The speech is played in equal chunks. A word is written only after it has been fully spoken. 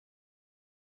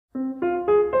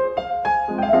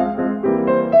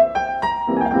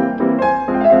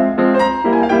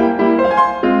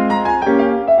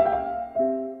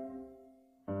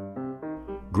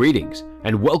Greetings,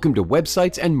 and welcome to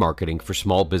Websites and Marketing for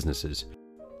Small Businesses,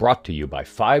 brought to you by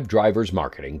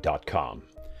 5driversmarketing.com.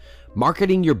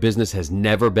 Marketing your business has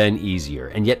never been easier,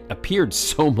 and yet appeared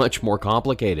so much more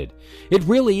complicated. It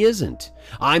really isn't.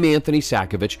 I'm Anthony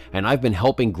Sakovich, and I've been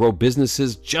helping grow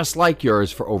businesses just like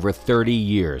yours for over 30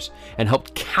 years, and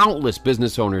helped countless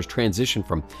business owners transition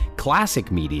from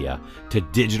classic media to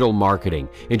digital marketing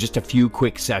in just a few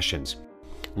quick sessions.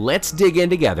 Let's dig in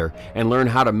together and learn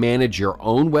how to manage your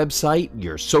own website,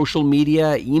 your social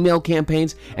media, email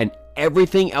campaigns, and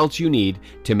everything else you need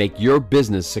to make your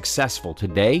business successful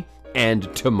today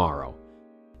and tomorrow.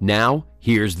 Now,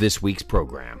 here's this week's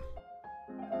program.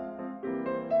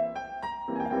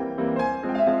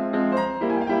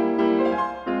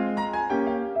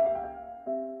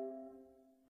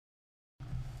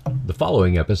 The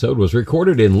following episode was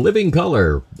recorded in living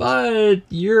color, but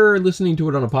you're listening to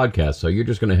it on a podcast, so you're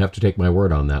just going to have to take my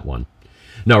word on that one.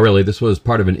 No, really, this was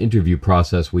part of an interview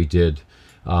process we did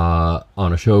on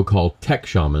a show called Tech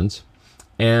Shamans,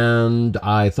 and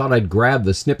I thought I'd grab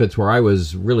the snippets where I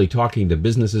was really talking to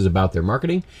businesses about their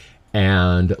marketing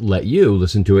and let you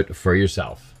listen to it for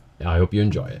yourself. I hope you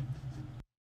enjoy it.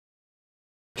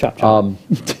 Chop, chop.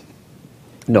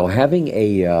 No, having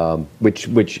a,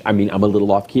 which I mean, I'm a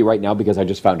little off key right now because I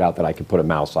just found out that I could put a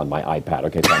mouse on my iPad.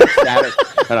 Okay, so I'm static,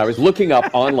 and I was looking up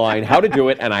online how to do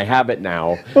it, and I have it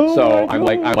now. So I'm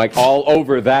like all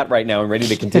over that right now and ready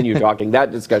to continue talking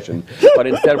that discussion. But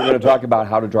instead, we're going to talk about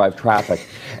how to drive traffic.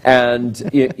 And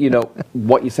you know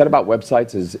what you said about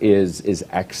websites is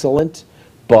excellent,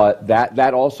 but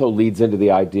that also leads into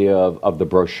the idea of the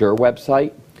brochure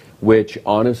website, which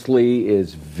honestly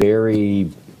is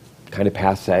very kind of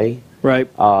passé. Right.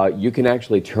 You can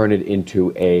actually turn it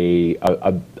into a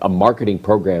marketing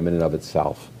program in and of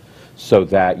itself, so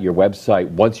that your website,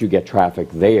 once you get traffic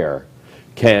there,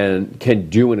 can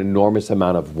do an enormous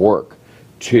amount of work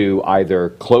to either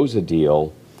close a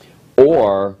deal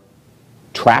or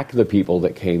track the people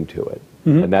that came to it.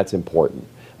 Mm-hmm. And that's important.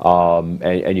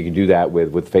 And you can do that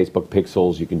with Facebook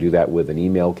pixels. You can do that with an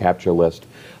email capture list.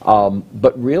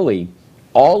 But really,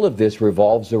 all of this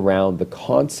revolves around the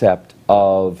concept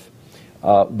of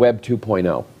Web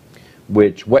 2.0,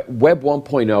 which Web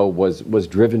 1.0 was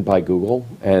driven by Google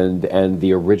and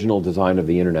the original design of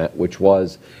the internet, which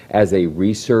was as a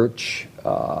research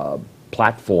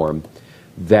platform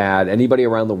that anybody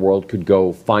around the world could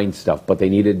go find stuff, but they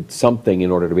needed something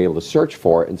in order to be able to search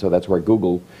for it, and so that's where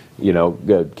Google,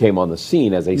 came on the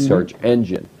scene as a search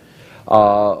engine.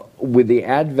 With the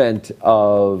advent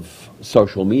of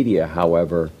social media,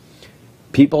 however,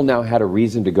 people now had a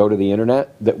reason to go to the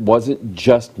internet that wasn't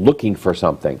just looking for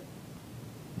something.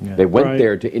 Yeah. They went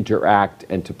there to interact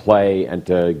and to play and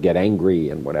to get angry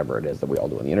and whatever it is that we all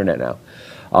do on the internet now.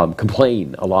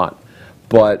 Complain a lot.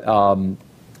 But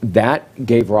that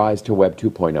gave rise to Web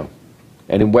 2.0.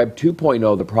 And in Web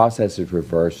 2.0, the process is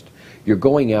reversed. You're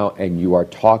going out and you are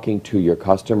talking to your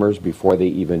customers before they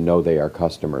even know they are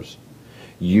customers.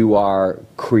 You are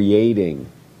creating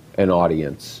an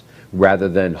audience rather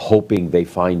than hoping they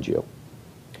find you.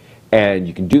 And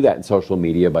you can do that in social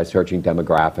media by searching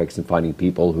demographics and finding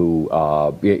people who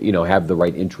have the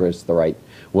right interests, the right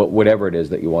whatever it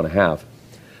is that you want to have.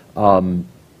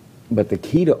 But the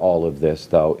key to all of this,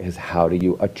 though, is how do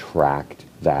you attract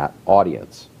that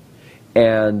audience?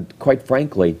 And quite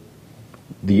frankly,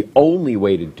 the only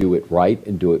way to do it right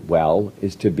and do it well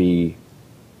is to be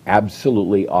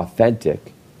absolutely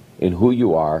authentic in who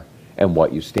you are and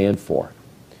what you stand for.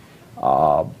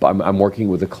 I'm working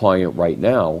with a client right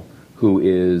now who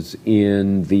is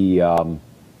in the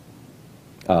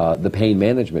pain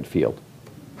management field.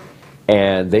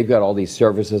 And they've got all these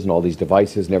services and all these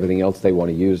devices and everything else they want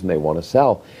to use and they want to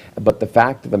sell. But the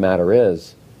fact of the matter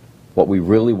is, what we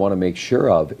really want to make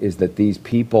sure of is that these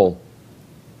people,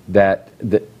 that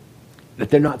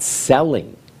they're not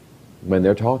selling when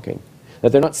they're talking.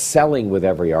 That they're not selling with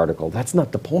every article. That's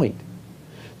not the point.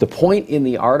 The point in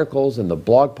the articles and the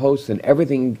blog posts and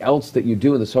everything else that you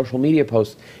do in the social media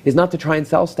posts is not to try and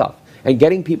sell stuff. And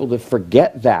getting people to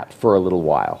forget that for a little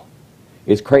while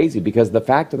is crazy, because the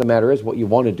fact of the matter is what you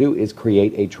want to do is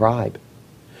create a tribe.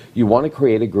 You want to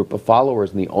create a group of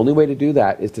followers, and the only way to do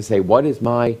that is to say, what is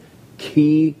my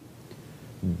key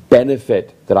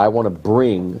benefit that I want to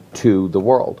bring to the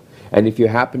world? And if you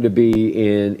happen to be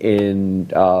in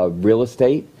real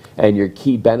estate, and your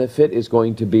key benefit is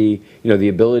going to be, the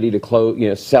ability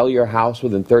to sell your house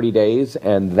within 30 days,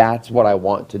 and that's what I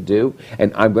want to do,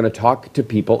 and I'm going to talk to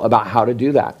people about how to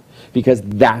do that, because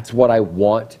that's what I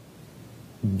want.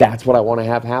 That's what I want to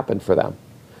have happen for them.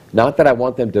 Not that I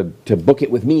want them to book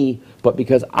it with me, but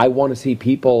because I want to see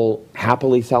people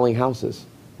happily selling houses.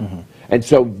 And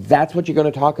so that's what you're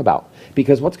going to talk about.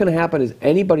 Because what's going to happen is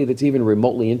anybody that's even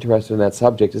remotely interested in that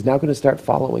subject is now going to start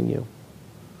following you.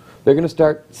 They're going to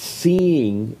start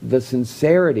seeing the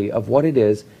sincerity of what it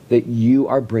is that you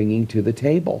are bringing to the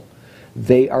table.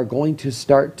 They are going to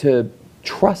start to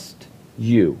trust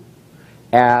you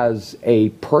as a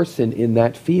person in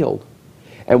that field.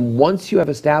 And once you have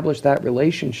established that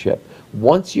relationship,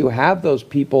 once you have those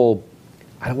people,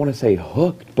 I don't want to say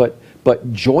hooked,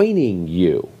 but joining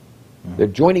you, they're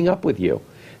joining up with you,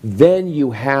 then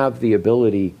you have the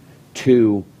ability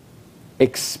to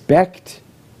expect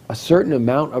a certain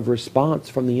amount of response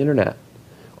from the internet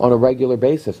on a regular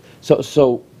basis.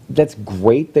 So that's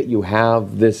great that you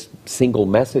have this single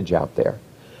message out there.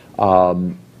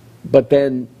 But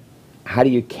then how do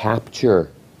you capture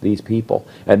these people?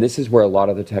 And this is where a lot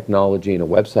of the technology in a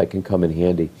website can come in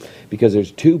handy, because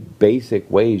there's two basic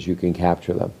ways you can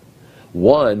capture them.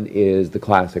 One is the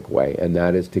classic way, and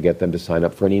that is to get them to sign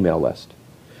up for an email list.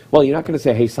 Well, you're not going to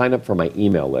say, hey, sign up for my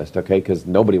email list, okay, because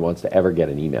nobody wants to ever get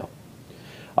an email.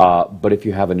 But if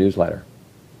you have a newsletter,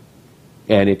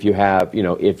 and if you have,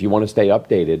 if you want to stay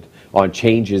updated on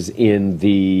changes in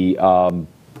the,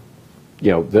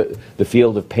 the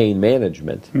field of pain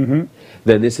management,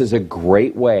 then this is a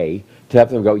great way to have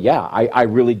them go, yeah, I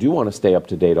really do want to stay up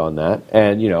to date on that.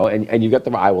 And, and you got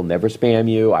the, I will never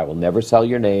spam you. I will never sell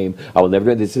your name. I will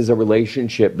never, this is a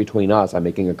relationship between us. I'm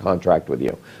making a contract with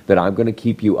you that I'm going to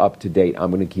keep you up to date. I'm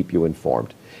going to keep you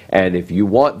informed. And if you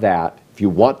want that, if you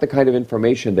want the kind of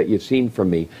information that you've seen from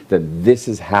me, then this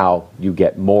is how you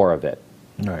get more of it.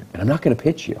 Right. And I'm not going to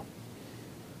pitch you,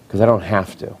 because I don't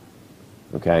have to.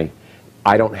 Okay?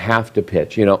 I don't have to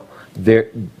pitch.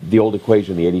 The old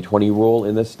equation, the 80-20 rule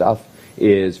in this stuff,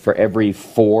 is for every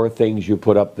 4 things you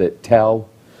put up that tell,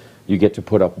 you get to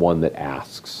put up 1 that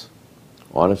asks.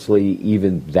 Honestly,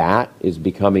 even that is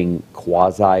becoming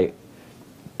quasi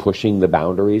pushing the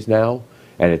boundaries now,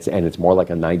 and it's more like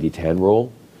a 90-10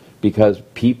 rule, because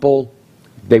people,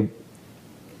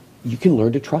 you can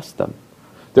learn to trust them.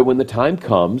 That when the time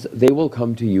comes, they will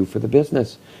come to you for the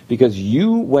business, because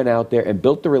you went out there and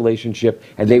built the relationship,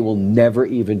 and they will never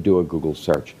even do a Google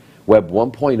search. Web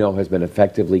 1.0 has been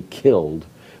effectively killed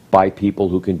by people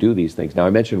who can do these things. Now, I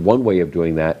mentioned one way of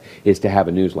doing that is to have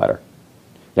a newsletter.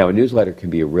 Now, a newsletter can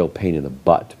be a real pain in the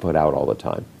butt to put out all the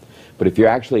time. But if you're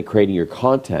actually creating your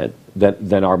content,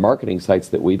 then our marketing sites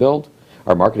that we build,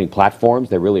 our marketing platforms,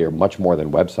 they really are much more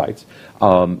than websites.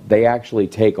 They actually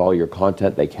take all your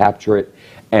content, they capture it,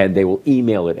 and they will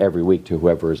email it every week to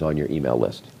whoever is on your email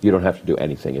list. You don't have to do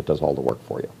anything. It does all the work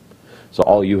for you. So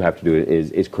all you have to do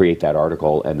is create that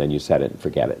article, and then you set it and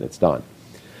forget it, and it's done.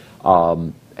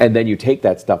 And then you take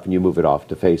that stuff and you move it off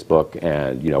to Facebook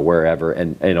and wherever.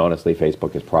 And honestly,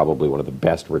 Facebook is probably one of the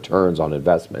best returns on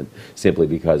investment, simply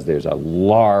because there's a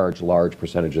large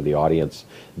percentage of the audience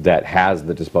that has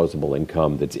the disposable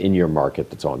income that's in your market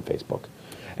that's on Facebook.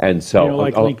 And so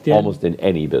like LinkedIn? Almost in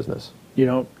any business. You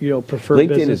don't prefer LinkedIn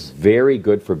business? is very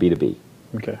good for B2B.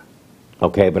 Okay.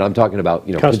 Okay, but I'm talking about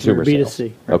Customer consumer B2C.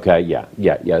 sales. Right. Okay,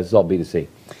 yeah, this is all B2C.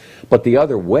 But the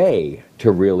other way to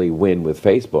really win with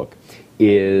Facebook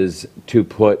is to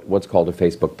put what's called a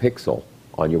Facebook pixel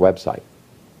on your website.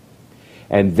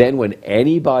 And then when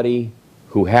anybody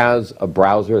who has a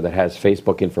browser that has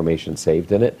Facebook information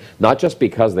saved in it, not just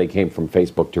because they came from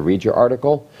Facebook to read your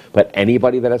article, but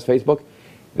anybody that has Facebook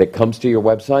that comes to your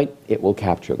website, it will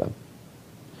capture them.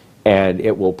 And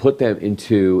it will put them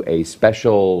into a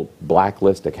special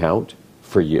blacklist account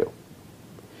for you.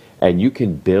 And you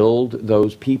can build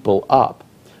those people up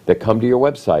that come to your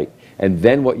website. And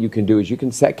then what you can do is you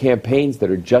can set campaigns that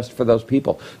are just for those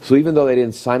people. So even though they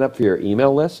didn't sign up for your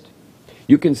email list,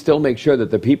 you can still make sure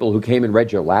that the people who came and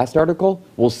read your last article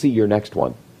will see your next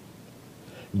one,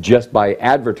 just by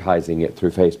advertising it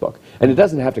through Facebook. And it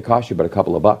doesn't have to cost you but a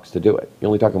couple of bucks to do it. You're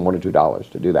only talking $1 or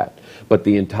 $2 to do that. But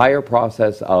the entire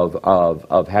process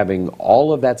of having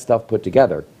all of that stuff put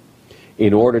together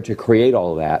in order to create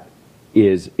all of that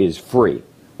is free.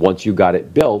 Once you got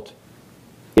it built,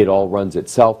 it all runs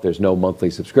itself. There's no monthly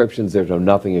subscriptions. There's no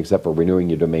nothing except for renewing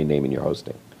your domain name and your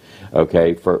hosting,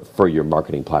 okay, for your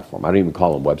marketing platform. I don't even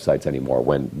call them websites anymore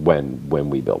when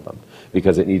we build them,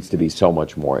 because it needs to be so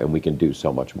much more, and we can do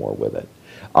so much more with it.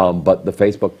 But the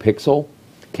Facebook pixel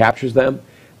captures them,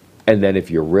 and then if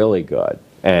you're really good,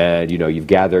 and you've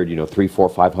gathered 300,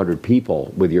 400, 500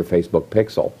 people with your Facebook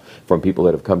pixel from people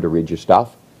that have come to read your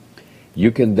stuff, you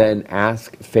can then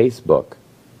ask Facebook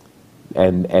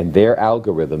and their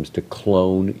algorithms to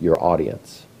clone your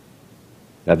audience.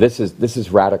 Now this is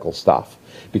radical stuff,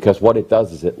 because what it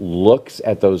does is it looks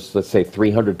at those, let's say,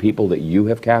 300 people that you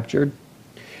have captured,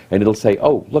 and it'll say,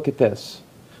 oh, look at this.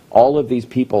 all of these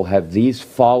people have these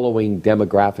following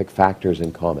demographic factors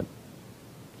in common.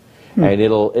 And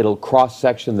it'll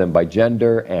cross-section them by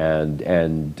gender and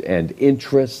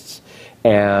interests.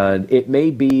 And it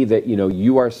may be that,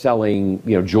 you are selling,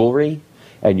 jewelry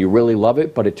and you really love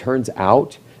it, but it turns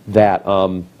out that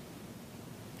a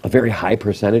very high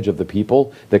percentage of the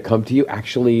people that come to you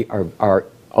actually own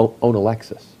a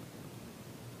Lexus.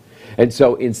 And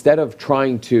so instead of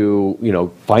trying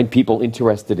to, find people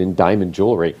interested in diamond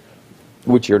jewelry,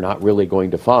 which you're not really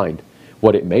going to find,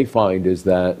 what it may find is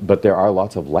that, but there are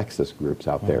lots of Lexus groups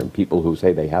out there and people who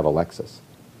say they have a Lexus.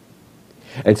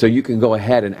 And so you can go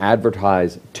ahead and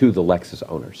advertise to the Lexus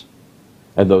owners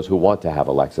and those who want to have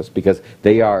a Lexus, because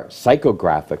they are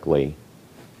psychographically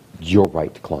your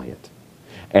right client.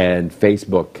 And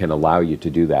Facebook can allow you to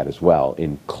do that as well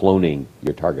in cloning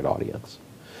your target audience.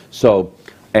 So,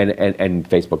 and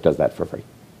Facebook does that for free.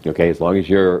 Okay, as long as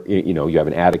you have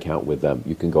an ad account with them,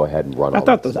 you can go ahead and run all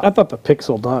that stuff. I thought the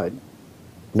Pixel died.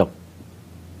 No.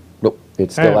 Nope.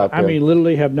 It's still out there. I mean,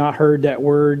 literally have not heard that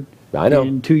word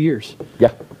in 2 years.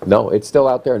 Yeah. No, it's still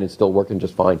out there and it's still working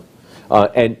just fine.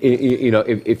 And,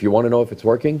 if you want to know if it's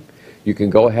working, you can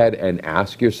go ahead and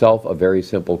ask yourself a very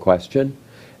simple question.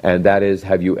 And that is,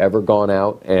 have you ever gone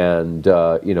out and,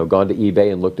 gone to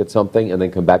eBay and looked at something and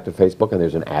then come back to Facebook and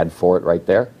there's an ad for it right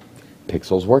there?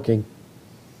 Pixel's working.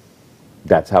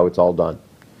 That's how it's all done.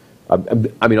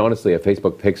 I mean, honestly, a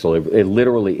Facebook pixel, it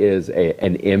literally is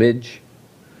an image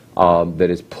that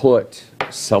is put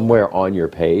somewhere on your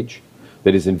page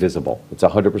that is invisible. It's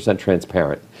 100%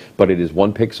 transparent, but it is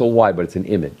 1 pixel wide, but it's an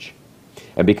image.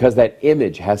 And because that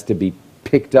image has to be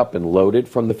picked up and loaded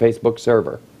from the Facebook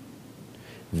server,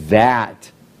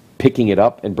 that picking it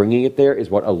up and bringing it there is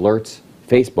what alerts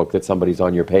Facebook that somebody's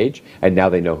on your page, and now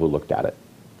they know who looked at it.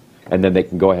 And then they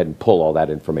can go ahead and pull all that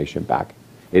information back.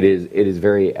 It is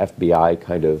very FBI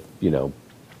kind of,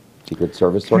 Secret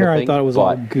Service sort of thing. I thought it was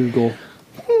all Google.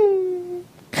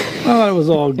 I thought it was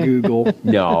all Google.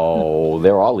 No,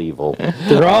 they're all evil.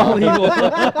 They're all evil.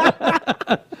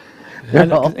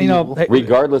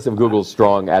 Regardless of Google's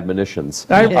strong admonitions.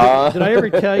 Did I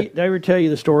ever tell you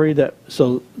the story that,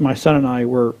 so my son and I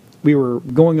we were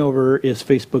going over is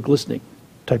Facebook listening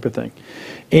type of thing.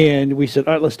 And we said,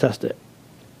 all right, let's test it.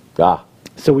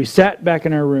 So we sat back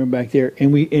in our room back there,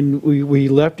 and we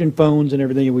left in phones and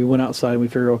everything, and we went outside, and we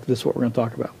figured, okay, this is what we're going to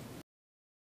talk about.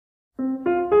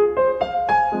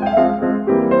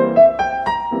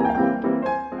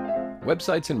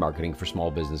 Websites and Marketing for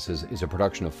Small Businesses is a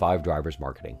production of Five Drivers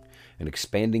Marketing, an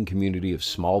expanding community of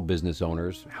small business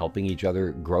owners helping each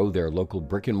other grow their local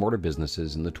brick-and-mortar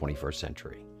businesses in the 21st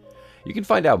century. You can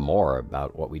find out more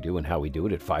about what we do and how we do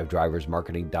it at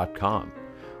fivedriversmarketing.com.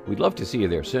 We'd love to see you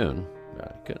there soon.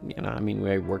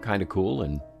 We're kind of cool,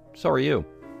 and so are you.